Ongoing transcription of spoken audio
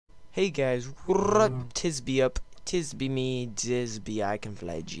Hey guys, what up? Tis be me,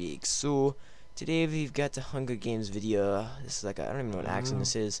 iCanFlyJake. So today we've got the Hunger Games video. This is like I don't even know what accent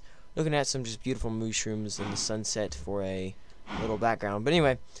this is. Looking at some just beautiful mushrooms in the sunset for a little background. But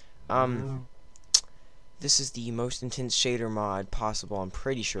anyway, this is the most intense shader mod possible. I'm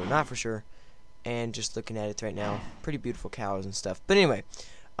pretty sure, not for sure. And just looking at it right now, pretty beautiful cows and stuff. But anyway,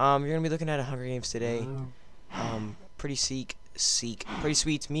 you're gonna be looking at a Hunger Games today. Pretty sweet.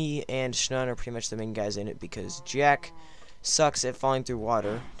 Me and Shnun are pretty much the main guys in it because Jack sucks at falling through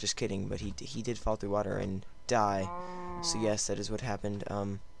water. Just kidding, but he did fall through water and die. So yes, that is what happened.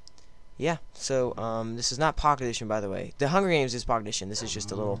 Yeah. So this is not Pocket Edition, by the way. The Hunger Games is Pocket Edition. This is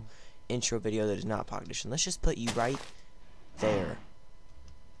just a little intro video that is not Pocket Edition. Let's just put you right there.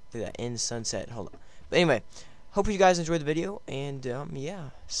 Look at that in sunset. Hold on. But anyway, hope you guys enjoyed the video, and yeah,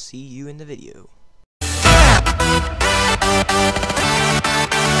 see you in the video.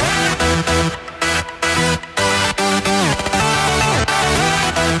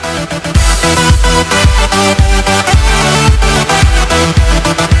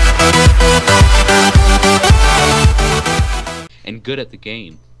 And good at the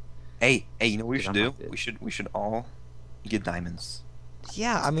game. Hey, you know what we should do? We should all get diamonds.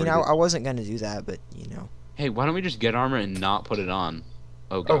 Yeah, I mean, I wasn't gonna do that, but you know. Hey, why don't we just get armor and not put it on?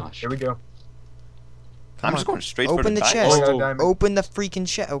 Oh gosh. Here we go. I'm just going straight Open for the chest. Oh. Open the freaking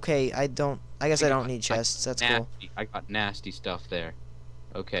chest. Okay, I guess I don't need chests. That's cool. I got nasty stuff there.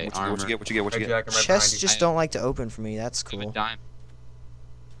 Okay, What you get? Hey, Jack, I'm right Chests behind just don't like to open for me. That's I have a cool. diamond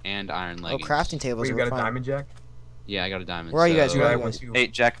and iron Oh, leggings. crafting tables you are got a fine. diamond, Jack? Yeah, I got a diamond. Where are you guys? so- Where are I you want guys? to. Hey,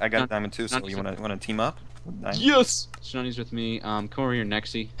 Jack, I got a None- diamond too. So none- you wanna team up? Yes! Shnunny's with me. Come over here,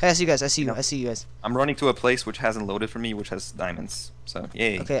 Nexy. Hey, I see you guys. I see you guys. I'm running to a place which hasn't loaded for me, which has diamonds. So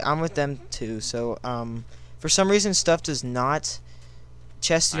yay. Okay, I'm with them too. So for some reason stuff does not.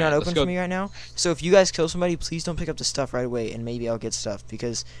 Chests do not Alright, let's open go. for me right now. So if you guys kill somebody, please don't pick up the stuff right away, and maybe I'll get stuff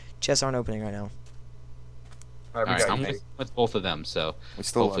because chests aren't opening right now. Alright, we Alright, got I'm you. with both of them, so We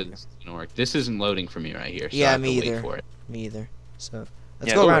still hopefully love this is gonna work. This isn't loading for me right here, so Yeah, I have me to wait either. for it. Me either. So let's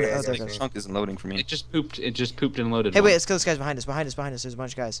Yeah, go oh, around. yeah, Oh, yeah, there it yeah. goes. Chunk isn't loading for me. It just pooped and loaded. Hey, wait, one. let's kill this guy's behind us. Behind us. There's a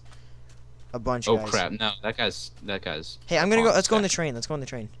bunch of guys. A bunch Oh of guys. crap! No, that guy's. Hey, I'm gonna go. on Let's go on the stack. train. Let's go on the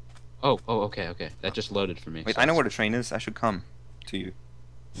train. Oh, okay. That just loaded for me. Wait, so I know it's- where the train is. I should come to you.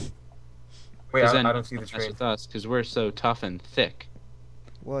 Wait, 'cause I then don't see the mess train. with us because we're so tough and thick.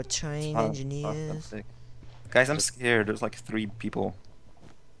 What train Oh, engineers? sick. Guys, I'm scared. There's like 3 people.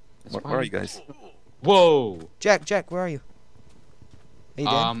 That's Where are fine. you guys? Whoa! Jack, where are you? Are you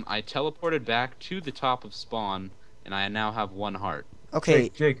dead? I teleported back to the top of spawn, and I now have 1 heart. Okay,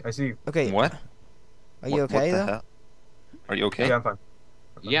 Jake, I see you. okay. What? Are you What okay the though? hell? Are you okay? Yeah, I'm fine.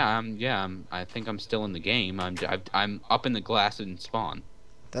 Yeah, I think I'm still in the game. I'm up in the glass and spawn.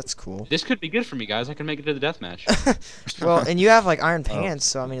 That's cool. This could be good for me, guys. I can make it to the deathmatch. Well, and you have like iron pants,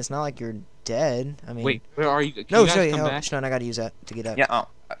 so I mean, it's not like you're dead. I mean, Wait, where are you? Can no, you guys sorry, come no, back? Shnun, I gotta use that to get up. Yeah.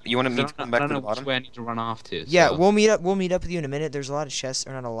 You want me to I come back don't to know the which bottom? way I need to run off to. Yeah, so. we'll meet up. We'll meet up with you in a minute. There's a lot of chests,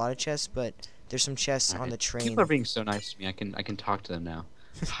 or not a lot of chests, but there's some chests on Alright. the train. People are being so nice to me. I can talk to them now.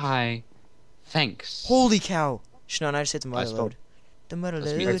 Hi. Thanks. Holy cow! Shnun, I just hit the mother still- load. The mother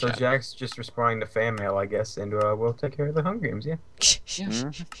Let's meet Okay, load. so Jack. Jack's just responding to fan mail, I guess, and we'll take care of the Hunger Games, yeah.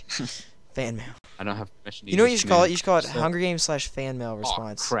 Fan mail. I don't have permission to You know what you use should call it? command. You should call it So- Hunger Games / fan mail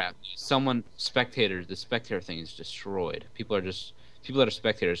response. Oh crap! The spectator thing is destroyed. People that are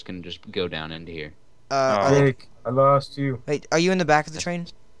spectators can just go down into here. Are Oh. they- Jake, I lost you. wait, are you in the back of the train?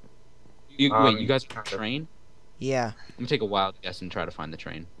 Wait, you guys are on kind the of. train? Yeah. Let me take a wild guess and try to find the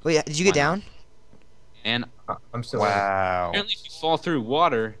train. Wait, did you get Why not? down? And I'm still Wow. apparently, if you fall through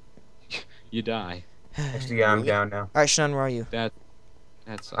water, you die. Actually, yeah, I'm Really? down now. Alright, Shnun, where are you? That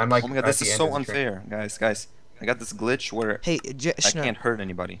sucks. I'm like Oh my god, at this the is end so of the train. unfair, guys. I got this glitch where Hey, I Shnun. can't hurt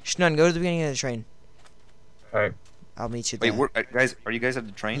anybody. Shnun, go to the beginning of the train. Alright. I'll meet you Wait, there. guys, are you guys at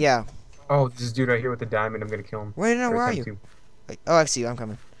the train? Yeah. Oh, this dude right here with the diamond, I'm gonna kill him. Wait, no, Or where are attempt you? to. Wait, oh, I see you. I'm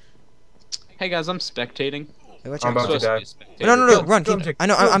coming. Hey guys, I'm spectating. Wait, watch I'm out. about to die. Supposed to be a spectator. No, Kill him, run. kill him, Keep. Jake, I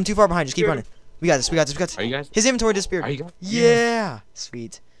know. kill him. I'm too far behind. Just keep Kill running. We got this. Are you guys? His inventory disappeared. Are you guys? Yeah.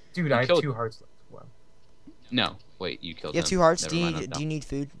 Sweet. Dude, You I have killed- 2 hearts left. Wow. No. Wait, you killed You have him. 2 hearts. Never Do mind, I'm you dumb. need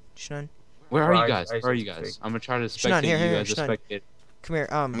food, Shnun? Where are Well, you guys? I Where are you said guys? fake. I'm gonna try to Shnun, spectate here, you here, as a Shnun. spectator. Come here.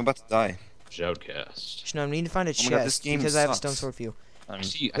 I'm about to die. Shoutcast. Shnun, we need to find a Oh my god, this chest game because I have a sucks. stone sword for you. I I mean,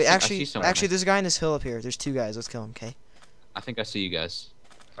 see. Wait, I see someone. actually, there's a guy in this hill up here. There's 2 guys. Let's kill him. Okay. I think I see you guys.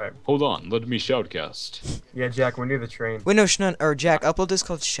 Alright. Hold on. Let me shoutcast. Yeah, Jack, we're near the train. Wait, no, Shnun or Jack. Upload this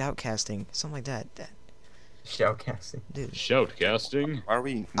called shoutcasting, something like that. Shoutcasting. Dude. Shoutcasting. why are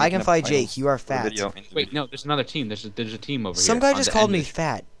we? I can making up fly titles Jake. You are for the fat. video in the Wait, video? no. There's another team. There's a team over Some here. guy on just the called end me of-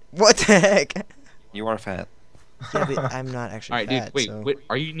 fat. What the heck? You are fat. Yeah, but I'm not actually Alright, fat, dude, wait, so. wait,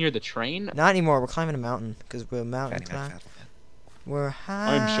 are you near the train? Not anymore. We're climbing a mountain because we're a mountain Fatty, fat, climb. fat, fat. We're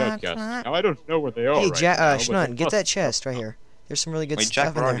high. climb. Now I don't know where they are. Hey, right now, but Shnun, get must- that chest right here. There's some really good Wait, stuff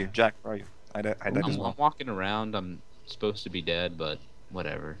Jack, in where are there. you? Jack, where are you? I died as I'm well. walking around. I'm supposed to be dead, but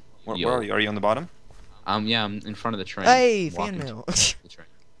whatever. Yo. Where are you? Are you on the bottom? Yeah, I'm in front of the train. Hey, walking fan mail. to the train.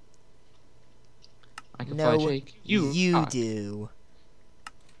 I can No, fly, Jake. You do.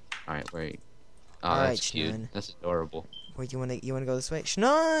 Alright, wait. Oh, Alright, that's cute. Shnun. That's adorable. Wait, you wanna go this way?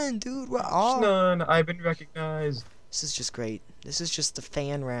 Shnun, dude, we're all. Shnun, I've been recognized. This is just great. This is just the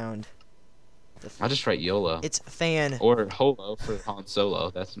fan round. I'll just write YOLO. It's fan. Or HOLO for Han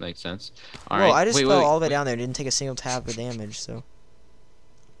Solo. That makes sense. Whoa, Alright, I just wait, fell wait, all the way wait. down there. Didn't take a single tab of damage, so.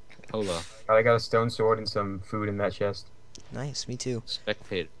 HOLO. I got a stone sword and some food in that chest. Nice, me too.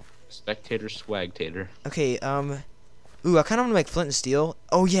 Spectator swagtator. Okay, ooh, I kind of want to make flint and steel.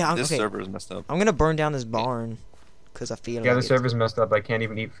 Oh yeah, This okay. server is messed up. I'm gonna burn down this barn, cause I feel Yeah, like the it. server's messed up. I can't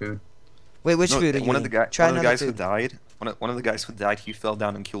even eat food. Wait, which food are you one of the eating? Try one of the another guys who food. died. One of the guys who died. He fell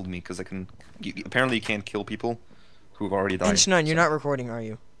down and killed me because I can. Apparently, you can't kill people who've already died. And Shnun, you're so- not recording, are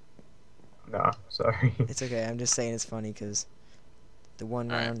you? Nah, sorry. It's okay. I'm just saying it's funny, cause the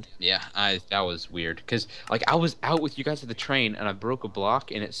one Alright. round. Yeah, that was weird. Cause like I was out with you guys at the train and I broke a block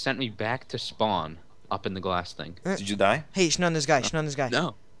and it sent me back to spawn up in the glass thing. Did you die? Hey, Shnun, this guy. Shnun, this guy.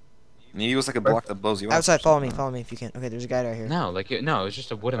 No, Maybe it was like a block that blows you up. Outside, follow me if you can. Okay, there's a guy right here. no, no, it's just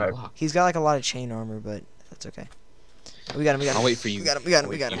a wooden Alright. block. He's got like a lot of chain armor, but that's okay. We got him. I'll wait for you. We got him.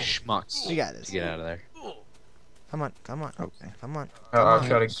 You schmucks. We got this. To get out of there. Come on. Come on. Okay. Come on. I'll on.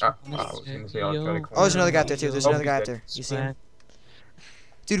 try to. I was gonna say I'll try to. Oh, there's another guy up there too. There's Oh, another guy he's up dead. there. You see him?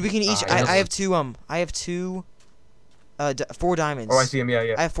 Dude, we can each. Ah, I have two. I have two. 4 diamonds. Oh, I see him. Yeah, I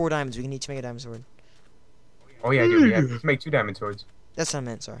yeah. have 4 diamonds. We can each make a diamond sword. Oh yeah, dude. Yeah, let's make 2 diamond swords. That's what I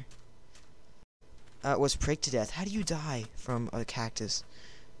meant. Sorry. Was pricked to death. How do you die from a cactus?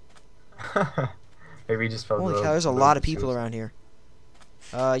 Maybe he just fell. Holy below- cow! There's a below lot of the people sewers. around here.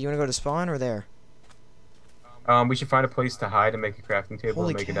 You wanna go to spawn or there? We should find a place to hide and make a crafting table Holy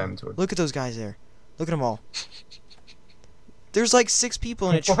and make a cow. diamond sword. Look at those guys there. Look at them all. There's like 6 people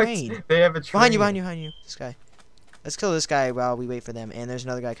in a What? train. They have a train. Behind you. This guy. Let's kill this guy while we wait for them. And there's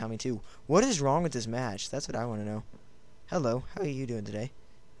another guy coming too. What is wrong with this match? That's what I want to know. Hello. How are you doing today?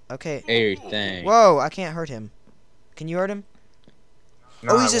 Okay. Everything. Whoa, I can't hurt him. Can you hurt him?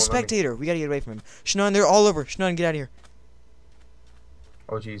 No, Oh, I he's a won't let me- spectator. We gotta get away from him. Shnun, they're all over. Shnun, get out of here.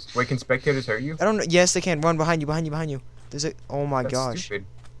 Oh jeez. Wait, can spectators hurt you? I don't know. Yes, they can. Run behind you. There's a. Oh my That's gosh. stupid.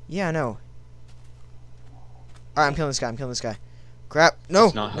 Yeah, I know. Alright, I'm killing this guy. Crap. No.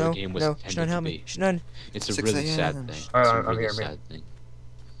 That's not how the no. game was no. intended Shnun, to help be. me. Shnun. It's a 6 really sad a.m. thing. It's Alright, a I'm really here, man. sad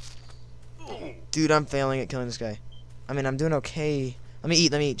thing. Dude, I'm failing at killing this guy. I mean, I'm doing okay. Let me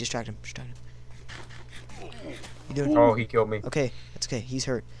eat. Distract him. You doing? Oh, he killed me. Okay, that's okay. He's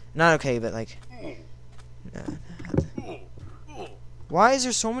hurt. Not okay, but like. Why is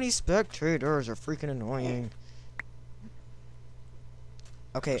there so many spectators? They're freaking annoying.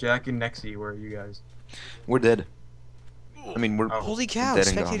 Okay. Jack and Nexie, where are you guys? We're dead. I mean, we're. Oh. Holy cow! Dead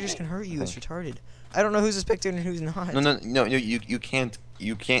and gone. Spectators can hurt you. It's retarded. I don't know who's a spectator and who's not. No. You can't.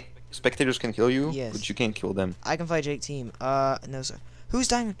 Spectators can kill you, Yes. but you can't kill them. iCanFlyJake team. No sir. Who's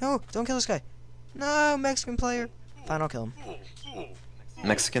diamond? No! Don't kill this guy. No, Mexican player. Fine, I'll kill him.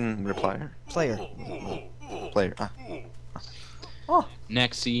 Mexican replier. Player. Player. Ah.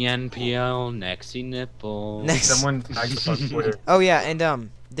 Nexie NPL, Nexie nipple. Next. Someone tagged us on Twitter. Oh yeah, and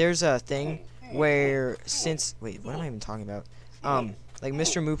there's a thing where wait, what am I even talking about? Like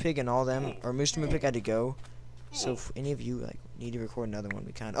Mr. Moopig and all them, or Mr. Moopig had to go. So if any of you like need to record another one,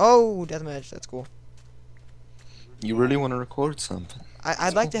 we can. Oh, deathmatch, that's cool. You really want to record something?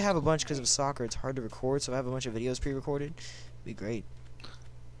 I'd like to have a bunch because of soccer. It's hard to record, so I have a bunch of videos pre-recorded. It'd be great.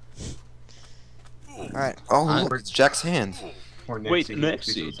 All right. Oh, I- look, it's Jack's hand. Or Wait,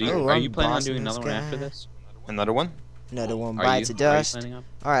 Nexie. Nexie, Oh, are I'm you planning on bossing doing this another one after guy. this? Another one? Another one Are bites you? of dust. Are you planning on?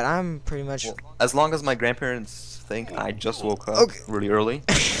 All right, I'm pretty much. Well, as long as my grandparents think I just woke up Okay. really early, and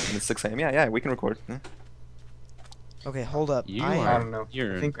it's 6 a.m. Yeah, we can record. Yeah. Okay, hold up. You I are. don't know.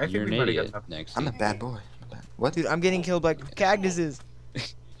 You're, I think you're an we might have idiot, got enough. Nexie. I'm a bad boy. What? Dude, I'm getting killed by cactuses.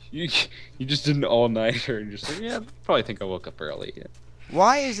 You just did an all-nighter and just like, yeah, probably think I woke up early. Yeah.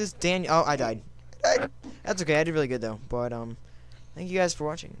 Why is this Daniel? Oh, I died. That's okay. I did really good though. But thank you guys for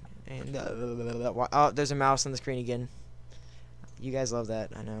watching. And oh, there's a mouse on the screen again. You guys love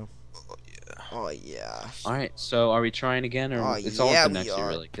that, I know. Oh, yeah. Oh yeah. All right, so are we trying again, or Oh it's yeah, all up to we Nexie are.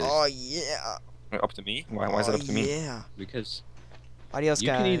 really? Oh yeah. Up to me? Why is it up to me? Yeah. Because Adios, you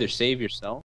guys. can either save yourself